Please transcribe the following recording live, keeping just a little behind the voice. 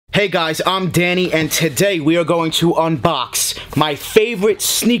Hey guys, I'm Danny, and today we are going to unbox my favorite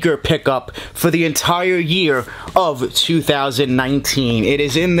sneaker pickup for the entire year of 2019. It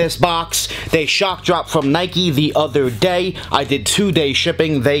is in this box. They shock dropped from Nike the other day. I did 2-day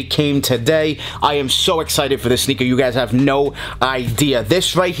shipping. They came today. I am so excited for this sneaker. You guys have no idea.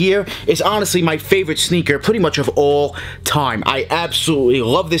 This right here is honestly my favorite sneaker pretty much of all time. I absolutely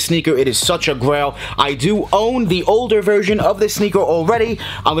love this sneaker. It is such a grail. I do own the older version of this sneaker already.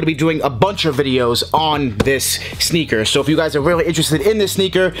 I'm going to be doing a bunch of videos on this sneaker. So if you guys are really interested in this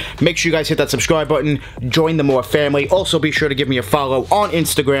sneaker, make sure you guys hit that subscribe button, join the More family. Also be sure to give me a follow on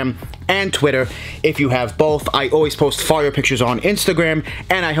Instagram and Twitter if you have both. I always post fire pictures on Instagram,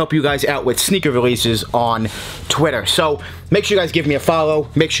 and I help you guys out with sneaker releases on Twitter. So make sure you guys give me a follow,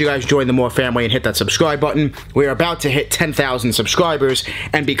 make sure you guys join the More family and hit that subscribe button. We're about to hit 10,000 subscribers,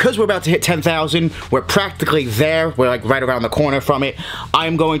 and because we're about to hit 10,000, we're practically there. We're like right around the corner from it.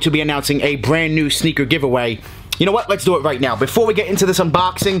 I'm going to be announcing a brand new sneaker giveaway. You know what? Let's do it right now. Before we get into this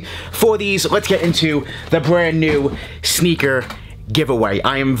unboxing for these, let's get into the brand new sneaker giveaway.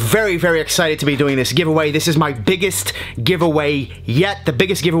 I am very, very excited to be doing this giveaway. This is my biggest giveaway yet. The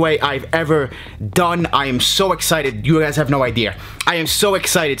biggest giveaway I've ever done. I am so excited. You guys have no idea. I am so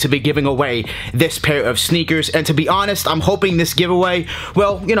excited to be giving away this pair of sneakers. And to be honest, I'm hoping this giveaway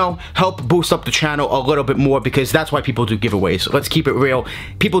will, you know, help boost up the channel a little bit more, because that's why people do giveaways. Let's keep it real.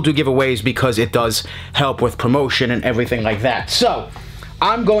 People do giveaways because it does help with promotion and everything like that. So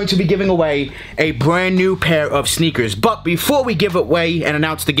I'm going to be giving away a brand new pair of sneakers. But before we give away and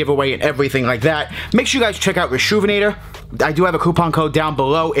announce the giveaway and everything like that, make sure you guys check out Rejuvenator. I do have a coupon code down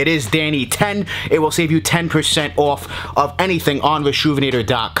below. It is Danny10. It will save you 10% off of anything on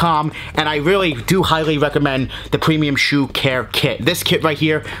Rejuvenator.com. And I really do highly recommend the Premium Shoe Care Kit. This kit right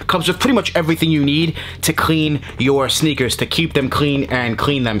here comes with pretty much everything you need to clean your sneakers, to keep them clean and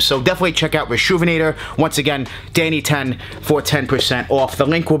clean them. So definitely check out Rejuvenator. Once again, Danny10 for 10% off. The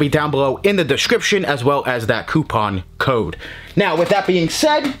link will be down below in the description, as well as that coupon code. Now, with that being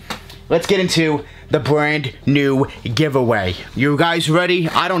said, let's get into the brand new giveaway. You guys ready?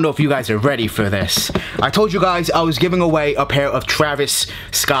 I don't know if you guys are ready for this. I told you guys I was giving away a pair of Travis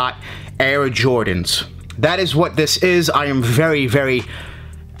Scott Air Jordans. That is what this is. I am very, very...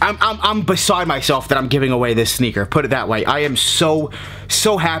 I'm beside myself that I'm giving away this sneaker. Put it that way. I am so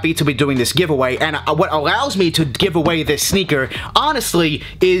happy to be doing this giveaway, and what allows me to give away this sneaker, honestly,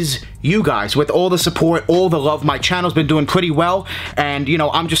 is you guys. With all the support, all the love, my channel's been doing pretty well, and, you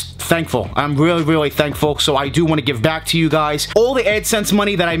know, I'm just thankful. I'm really, really thankful, so I do want to give back to you guys. All the AdSense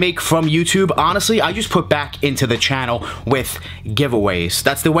money that I make from YouTube, honestly, I just put back into the channel with giveaways.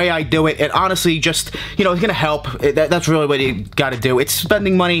 That's the way I do it. It honestly just, you know, it's gonna help. That's really what you gotta do. It's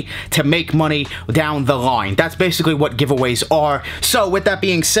spending money to make money down the line. That's basically what giveaways are. So with that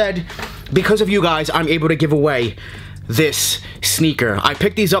being said, because of you guys, I'm able to give away this sneaker. I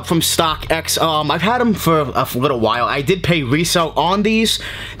picked these up from StockX. I've had them for a little while. I did pay resale on these.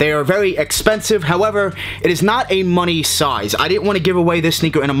 They are very expensive. However, it is not a money size. I didn't want to give away this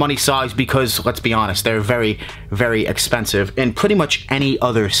sneaker in a money size because, let's be honest, they're very, very expensive in pretty much any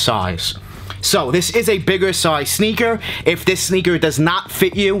other size. So this is a bigger size sneaker. If this sneaker does not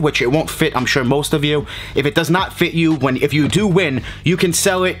fit you, which it won't fit, I'm sure most of you, if it does not fit you, if you do win, you can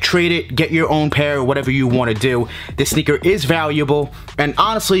sell it, trade it, get your own pair, whatever you want to do. This sneaker is valuable, and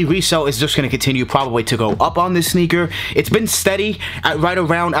honestly, resale is just going to continue probably to go up on this sneaker. It's been steady at right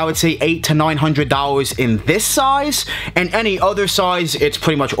around, I would say, $800 to $900 in this size, and any other size, it's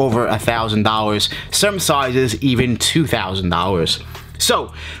pretty much over $1,000. Some sizes even $2,000.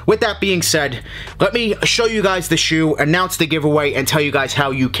 So, with that being said, let me show you guys the shoe, announce the giveaway, and tell you guys how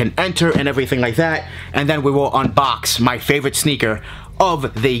you can enter and everything like that, and then we will unbox my favorite sneaker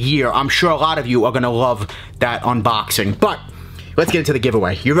of the year. I'm sure a lot of you are going to love that unboxing, but let's get into the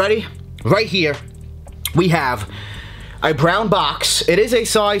giveaway. You ready? Right here, we have a brown box. It is a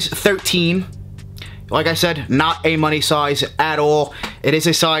size 13. Like I said, not a money size at all. It is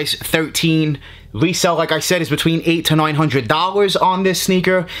a size 13. Resale, like I said, is between $800 to $900 on this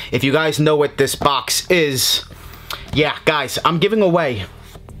sneaker. If you guys know what this box is, yeah, guys, I'm giving away,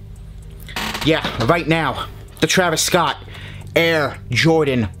 yeah, right now, the Travis Scott Air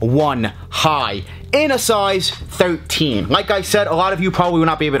Jordan 1 High in a size 13. Like I said, a lot of you probably will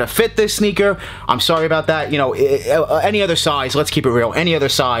not be able to fit this sneaker. I'm sorry about that. You know, any other size, let's keep it real, any other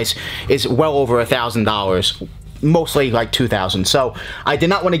size is well over $1,000. Mostly like 2,000. So I did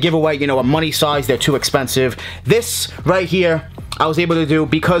not want to give away, you know, a money size. They're too expensive. This right here, I was able to do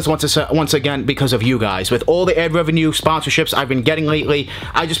because once again because of you guys. With all the ad revenue sponsorships I've been getting lately,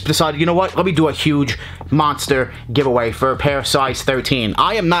 I just decided, you know what, let me do a huge monster giveaway for a pair of size 13.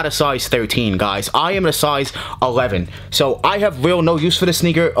 I am not a size 13, guys. I am a size 11. So I have real no use for the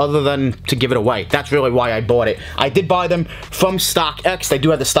sneaker other than to give it away. That's really why I bought it. I did buy them from StockX. They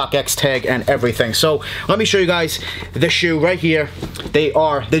do have the StockX tag and everything. So let me show you guys the shoe right here. They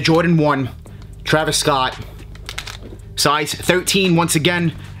are the Jordan 1 Travis Scott, size 13, once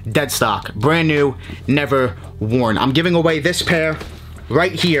again, dead stock, brand new, never worn. I'm giving away this pair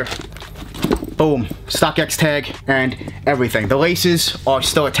right here. Boom, StockX tag and everything. The laces are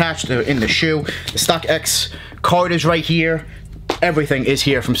still attached, they're in the shoe. The StockX card is right here. Everything is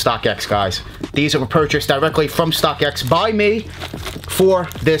here from StockX, guys. These were purchased directly from StockX by me for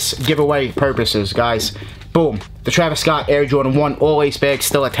this giveaway purposes, guys. Boom. The Travis Scott Air Jordan 1 all ace bag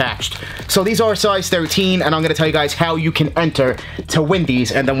still attached. So these are size 13, and I'm going to tell you guys how you can enter to win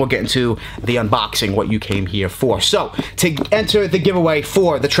these, and then we'll get into the unboxing, what you came here for. So, to enter the giveaway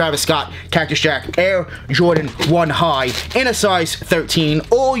for the Travis Scott Cactus Jack Air Jordan 1 High in a size 13,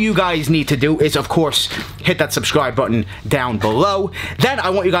 all you guys need to do is, of course, hit that subscribe button down below. Then I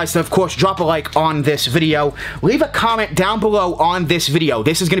want you guys to, of course, drop a like on this video. Leave a comment down below on this video.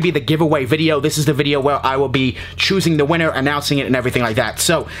 This is going to be the giveaway video. This is the video where I will be choosing the winner, announcing it, and everything like that.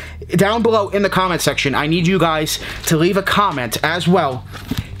 So, down below in the comment section, I need you guys to leave a comment as well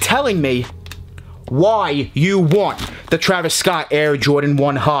telling me why you want the Travis Scott Air Jordan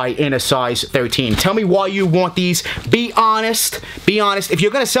 1 High in a size 13. Tell me why you want these. Be honest. Be honest. If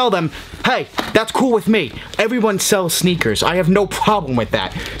you're going to sell them, hey, that's cool with me. Everyone sells sneakers. I have no problem with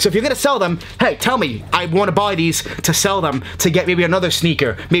that. So if you're going to sell them, hey, tell me. I want to buy these to sell them to get maybe another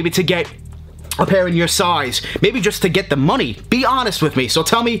sneaker. Maybe to get a pair in your size, maybe just to get the money. Be honest with me. So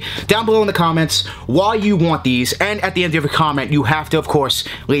tell me down below in the comments why you want these, and at the end of your comment you have to, of course,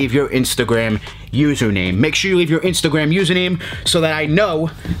 leave your Instagram username. Make sure you leave your Instagram username so that I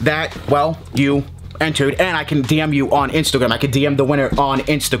know that, well, you entered, and I can DM you on Instagram. I can DM the winner on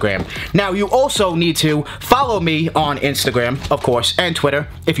Instagram. Now, you also need to follow me on Instagram, of course, and Twitter,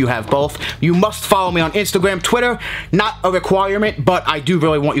 if you have both. You must follow me on Instagram. Twitter, not a requirement, but I do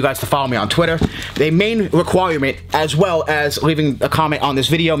really want you guys to follow me on Twitter. The main requirement, as well as leaving a comment on this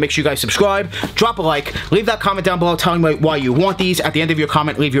video, make sure you guys subscribe, drop a like, leave that comment down below telling me why you want these. At the end of your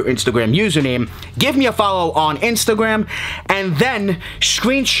comment, leave your Instagram username, give me a follow on Instagram, and then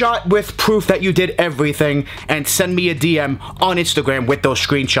screenshot with proof that you did everything, and send me a DM on Instagram with those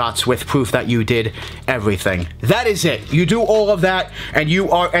screenshots with proof that you did everything. That is it. You do all of that, and you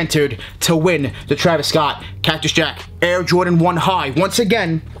are entered to win the Travis Scott Cactus Jack Air Jordan 1 High. Once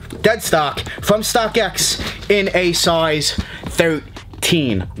again, dead stock from StockX in a size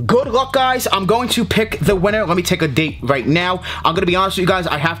 13. Good luck, guys. I'm going to pick the winner. Let me take a date right now. I'm going to be honest with you guys.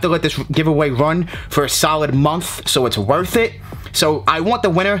 I have to let this giveaway run for a solid month, so it's worth it. So I want the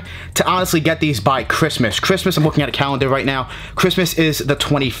winner to honestly get these by Christmas. Christmas, I'm looking at a calendar right now. Christmas is the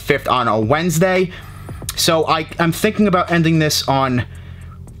 25th on a Wednesday. So I'm thinking about ending this on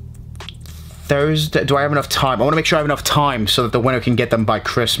Thursday. Do I have enough time? I want to make sure I have enough time so that the winner can get them by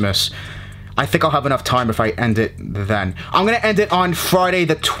Christmas. I think I'll have enough time if I end it then. I'm going to end it on Friday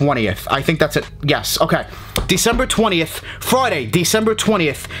the 20th. I think that's it. Yes, okay. December 20th, Friday, December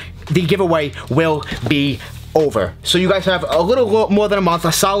 20th, the giveaway will be over. So you guys have a little more than a month,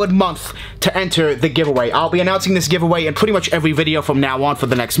 a solid month to enter the giveaway. I'll be announcing this giveaway in pretty much every video from now on for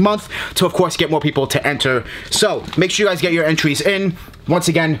the next month to, of course, get more people to enter. So make sure you guys get your entries in. Once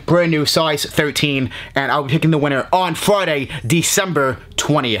again, brand new size 13, and I'll be picking the winner on Friday, December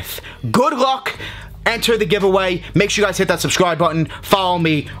 20th. Good luck. Enter the giveaway. Make sure you guys hit that subscribe button. Follow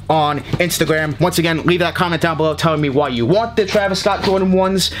me on Instagram. Once again, leave that comment down below telling me why you want the Travis Scott Jordan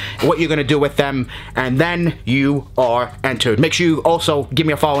 1s, what you're going to do with them, and then you are entered. Make sure you also give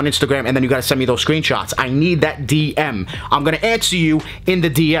me a follow on Instagram, and then you got to send me those screenshots. I need that DM. I'm going to answer you in the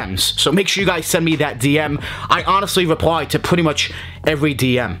DMs, so make sure you guys send me that DM. I honestly reply to pretty much every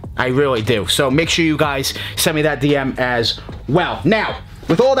DM. I really do. So make sure you guys send me that DM as well. Now,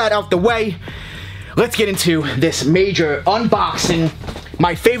 with all that out the way, let's get into this major unboxing.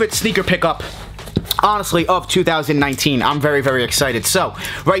 My favorite sneaker pickup, honestly, of 2019. I'm very, very excited. So,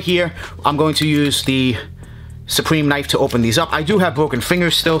 right here, I'm going to use the Supreme knife to open these up. I do have broken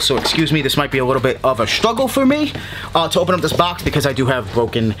fingers still, so excuse me, this might be a little bit of a struggle for me to open up this box because I do have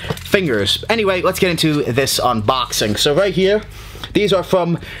broken fingers. Anyway, let's get into this unboxing. So right here, these are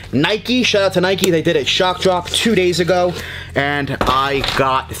from Nike. Shout out to Nike. They did a shock drop 2 days ago, and I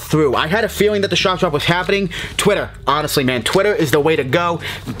got through. I had a feeling that the shock drop was happening. Twitter, honestly, man, Twitter is the way to go.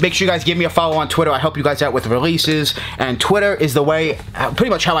 Make sure you guys give me a follow on Twitter. I help you guys out with releases, and Twitter is the way, pretty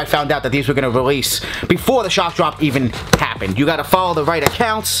much how I found out that these were going to release before the shock drop even happened. You got to follow the right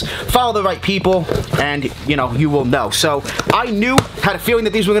accounts, follow the right people, and, you know, you will know. So I had a feeling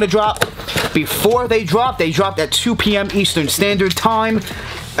that these were going to drop. Before they dropped at 2 p.m. Eastern Standard Time.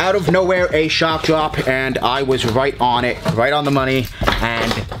 Out of nowhere, a shock drop, and I was right on it, right on the money,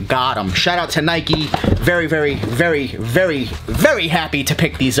 and got them. Shout out to Nike. Very, very, very, very, very happy to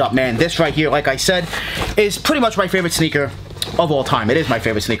pick these up, man. This right here, like I said, is pretty much my favorite sneaker of all time. It is my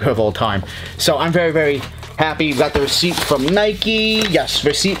favorite sneaker of all time. So I'm very, very happy. Got the receipt from Nike. Yes,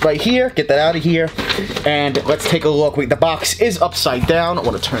 receipt right here. Get that out of here. And let's take a look. The box is upside down. I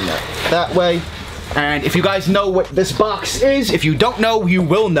want to turn that way. And if you guys know what this box is, if you don't know, you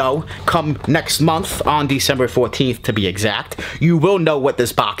will know come next month on December 14th to be exact. You will know what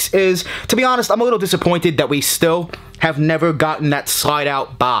this box is. To be honest, I'm a little disappointed that we still have never gotten that slide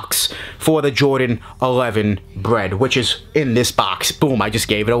out box for the Jordan 11 Bred, which is in this box. Boom, I just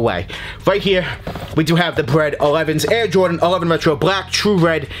gave it away. Right here, we do have the Bred 11s, Air Jordan 11 Retro Black, True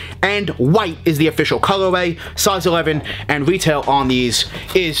Red, and White is the official colorway, size 11, and retail on these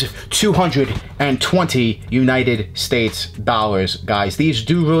is 220 United States dollars, guys. These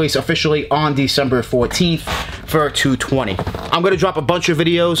do release officially on December 14th for $220. I'm gonna drop a bunch of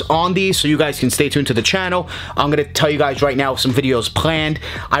videos on these, so you guys can stay tuned to the channel. I'm gonna tell you guys right now some videos planned.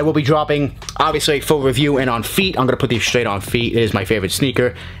 I will be dropping, obviously, a full review and on feet. I'm gonna put these straight on feet. It is my favorite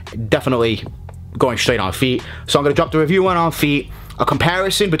sneaker. Definitely going straight on feet. So I'm gonna drop the review and on feet, a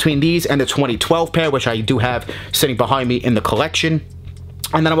comparison between these and the 2012 pair, which I do have sitting behind me in the collection.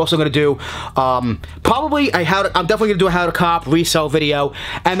 And then I'm also going to do, probably, I'm definitely going to do a how to cop resale video.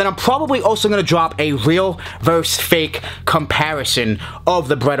 And then I'm probably also going to drop a real versus fake comparison of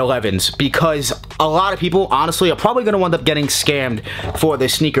the Bred 11s. Because a lot of people, honestly, are probably going to end up getting scammed for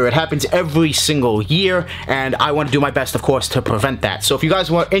this sneaker. It happens every single year. And I want to do my best, of course, to prevent that. So if you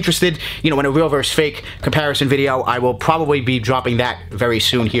guys were interested, you know, in a real versus fake comparison video, I will probably be dropping that very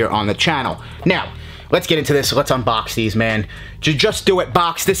soon here on the channel. Now, let's get into this. Let's unbox these, man. Just Do It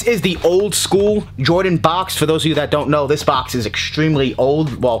box. This is the old school Jordan box. For those of you that don't know, this box is extremely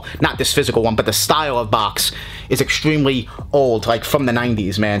old. Well, not this physical one, but the style of box is extremely old, like from the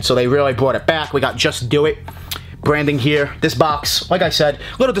 90s, man. So they really brought it back. We got Just Do It branding here. This box, like I said,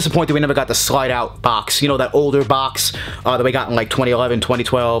 a little disappointed we never got the slide out box. You know, that older box that we got in like 2011,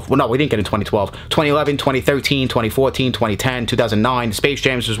 2012. Well, no, we didn't get in 2012. 2011, 2013, 2014, 2010, 2009. Space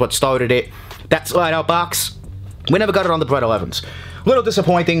Jams was what started it. That slide out box, we never got it on the Bred 11s. Little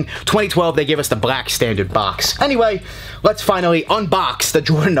disappointing. 2012, they gave us the black standard box. Anyway, let's finally unbox the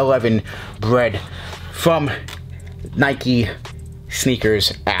Jordan 11 Bred from Nike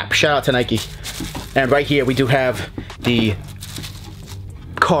Sneakers app. Shout out to Nike. And right here, we do have the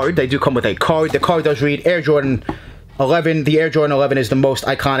card. They do come with a card. The card does read Air Jordan 11. The Air Jordan 11 is the most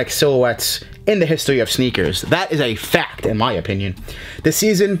iconic silhouettes in the history of sneakers. That is a fact, in my opinion. This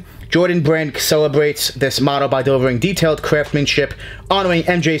season, Jordan Brand celebrates this motto by delivering detailed craftsmanship, honoring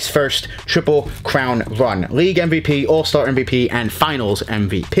MJ's first Triple Crown run. League MVP, All-Star MVP, and Finals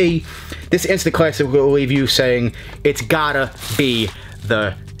MVP. This instant classic will leave you saying, it's gotta be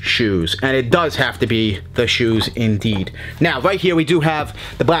the shoes. And it does have to be the shoes indeed. Now, right here we do have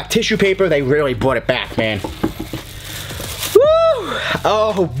the black tissue paper. They really brought it back, man. Woo!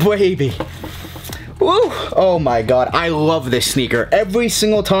 Oh, baby. Woo! Oh my god, I love this sneaker. Every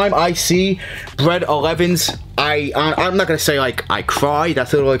single time I see Bred 11s, I'm not gonna say like I cry,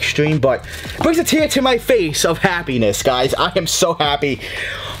 that's a little extreme, but it brings a tear to my face of happiness, guys. I am so happy.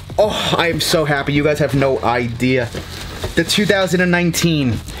 Oh, I am so happy. You guys have no idea. The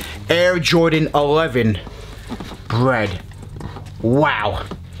 2019 Air Jordan 11 Bred. Wow.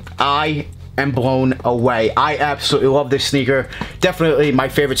 I am blown away. I absolutely love this sneaker. Definitely my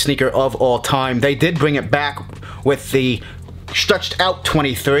favorite sneaker of all time. They did bring it back with the stretched out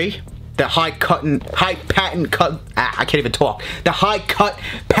 23. The high patent cut, I can't even talk. The high cut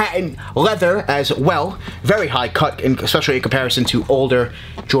patent leather as well. Very high cut, especially in comparison to older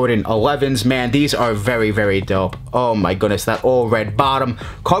Jordan 11s. Man, these are very, very dope. Oh my goodness, that all red bottom.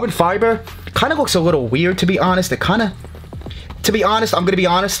 Carbon fiber kind of looks a little weird, to be honest. It kind of, to be honest, I'm going to be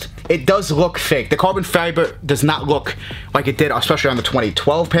honest, it does look fake. The carbon fiber does not look like it did, especially on the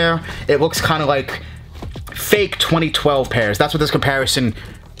 2012 pair. It looks kind of like fake 2012 pairs. That's what this comparison,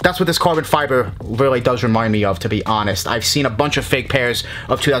 that's what this carbon fiber really does remind me of, to be honest. I've seen a bunch of fake pairs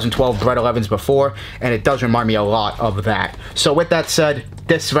of 2012 Bred 11s before, and it does remind me a lot of that. So with that said,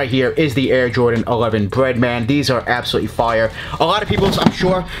 this right here is the Air Jordan 11 Bred, man. These are absolutely fire. A lot of people's, I'm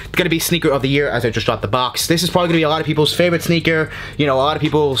sure, going to be sneaker of the year as I just dropped the box. This is probably going to be a lot of people's favorite sneaker. You know, a lot of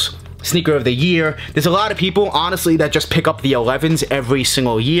people's sneaker of the year. There's a lot of people, honestly, that just pick up the 11s every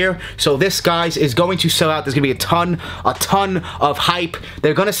single year. So this, guys, is going to sell out. There's going to be a ton of hype.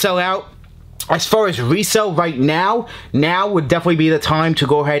 They're going to sell out. As far as resale right now would definitely be the time to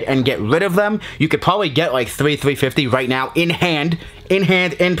go ahead and get rid of them. You could probably get like $350 right now in hand,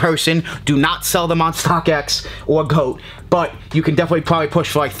 in person. Do not sell them on StockX or GOAT, but you can definitely probably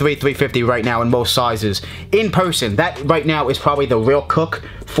push for like $350 right now in most sizes. In person, that right now is probably the real cook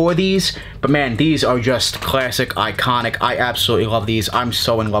for these. But man, these are just classic, iconic. I absolutely love these. I'm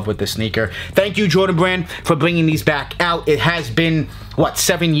so in love with this sneaker. Thank you, Jordan Brand, for bringing these back out. It has been, what,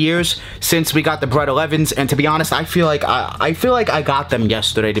 7 years since we got the Bred 11s, and to be honest, I feel like I got them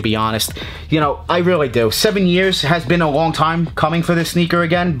yesterday, to be honest. You know, I really do. 7 years has been a long time coming for this sneaker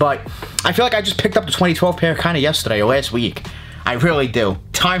again, but I feel like I just picked up the 2012 pair kind of yesterday or last week. I really do.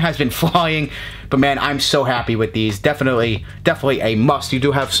 Time has been flying, but man, I'm so happy with these. Definitely a must. You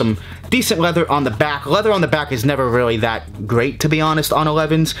do have some decent leather on the back. Leather on the back is never really that great, to be honest, on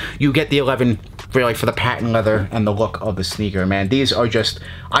 11s. You get the 11 really for the patent leather and the look of the sneaker, man. These are just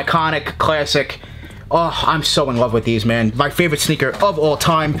iconic, classic. Oh, I'm so in love with these, man. My favorite sneaker of all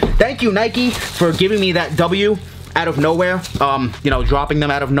time. Thank you, Nike, for giving me that W out of nowhere, you know, dropping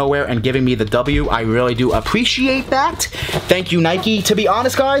them out of nowhere and giving me the W. I really do appreciate that. Thank you, Nike. To be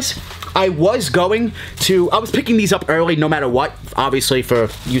honest, guys, I was picking these up early no matter what, obviously for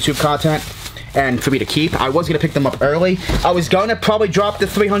YouTube content and for me to keep. I was going to pick them up early. I was going to probably drop the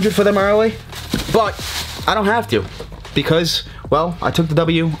 300 for them early, but I don't have to because, well, I took the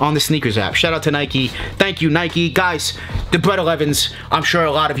W on the sneakers app. Shout out to Nike. Thank you, Nike. Guys, the Bred 11s, I'm sure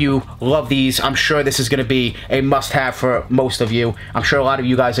a lot of you love these. I'm sure this is going to be a must-have for most of you. I'm sure a lot of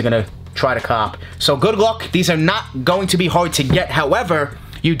you guys are going to try to cop. So good luck. These are not going to be hard to get. However,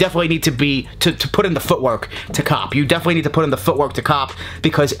 you definitely need to put in the footwork to cop. You definitely need to put in the footwork to cop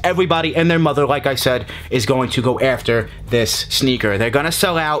because everybody and their mother, like I said, is going to go after this sneaker. They're going to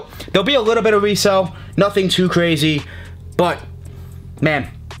sell out. There'll be a little bit of resale. Nothing too crazy. But, man,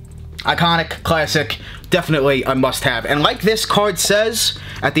 iconic, classic, definitely a must-have. And like this card says,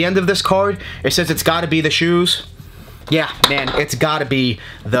 at the end of this card, it says it's got to be the shoes. Yeah, man, it's gotta be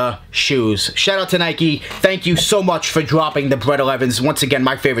the shoes. Shout out to Nike. Thank you so much for dropping the Bred 11s. Once again,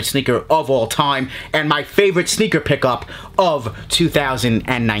 my favorite sneaker of all time and my favorite sneaker pickup of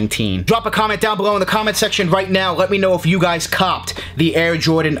 2019. Drop a comment down below in the comment section right now. Let me know if you guys copped the Air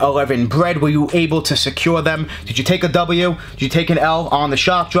Jordan 11 Bred. Were you able to secure them? Did you take a W? Did you take an L on the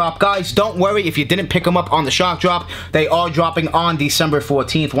shock drop? Guys, don't worry if you didn't pick them up on the shock drop. They are dropping on December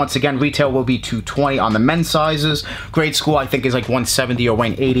 14th. Once again, retail will be $220 on the men's sizes. Grade school, I think, is like $170 or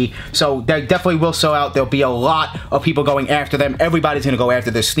 $180. So they definitely will sell out. There'll be a lot of people going after them. Everybody's going to go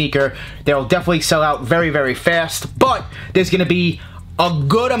after this sneaker. They'll definitely sell out very, very fast. But there's going to be a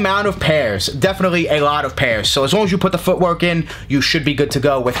good amount of pairs. Definitely a lot of pairs. So as long as you put the footwork in, you should be good to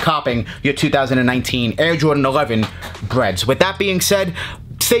go with copping your 2019 Air Jordan 11 Breds. With that being said,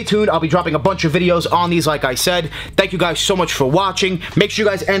 stay tuned. I'll be dropping a bunch of videos on these, like I said. Thank you guys so much for watching. Make sure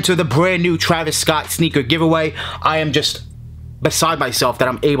you guys enter the brand new Travis Scott sneaker giveaway. I am just beside myself that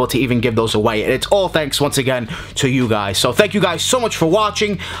I'm able to even give those away. And it's all thanks, once again, to you guys. So thank you guys so much for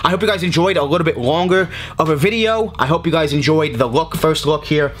watching. I hope you guys enjoyed a little bit longer of a video. I hope you guys enjoyed the first look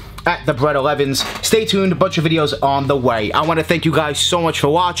here at the Bred 11s. Stay tuned, a bunch of videos on the way. I want to thank you guys so much for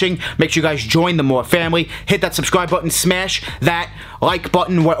watching. Make sure you guys join the More family. Hit that subscribe button, smash that like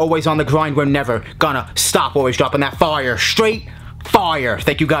button. We're always on the grind. We're never gonna stop. Always dropping that fire, straight fire.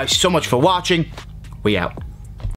 Thank you guys so much for watching. We out.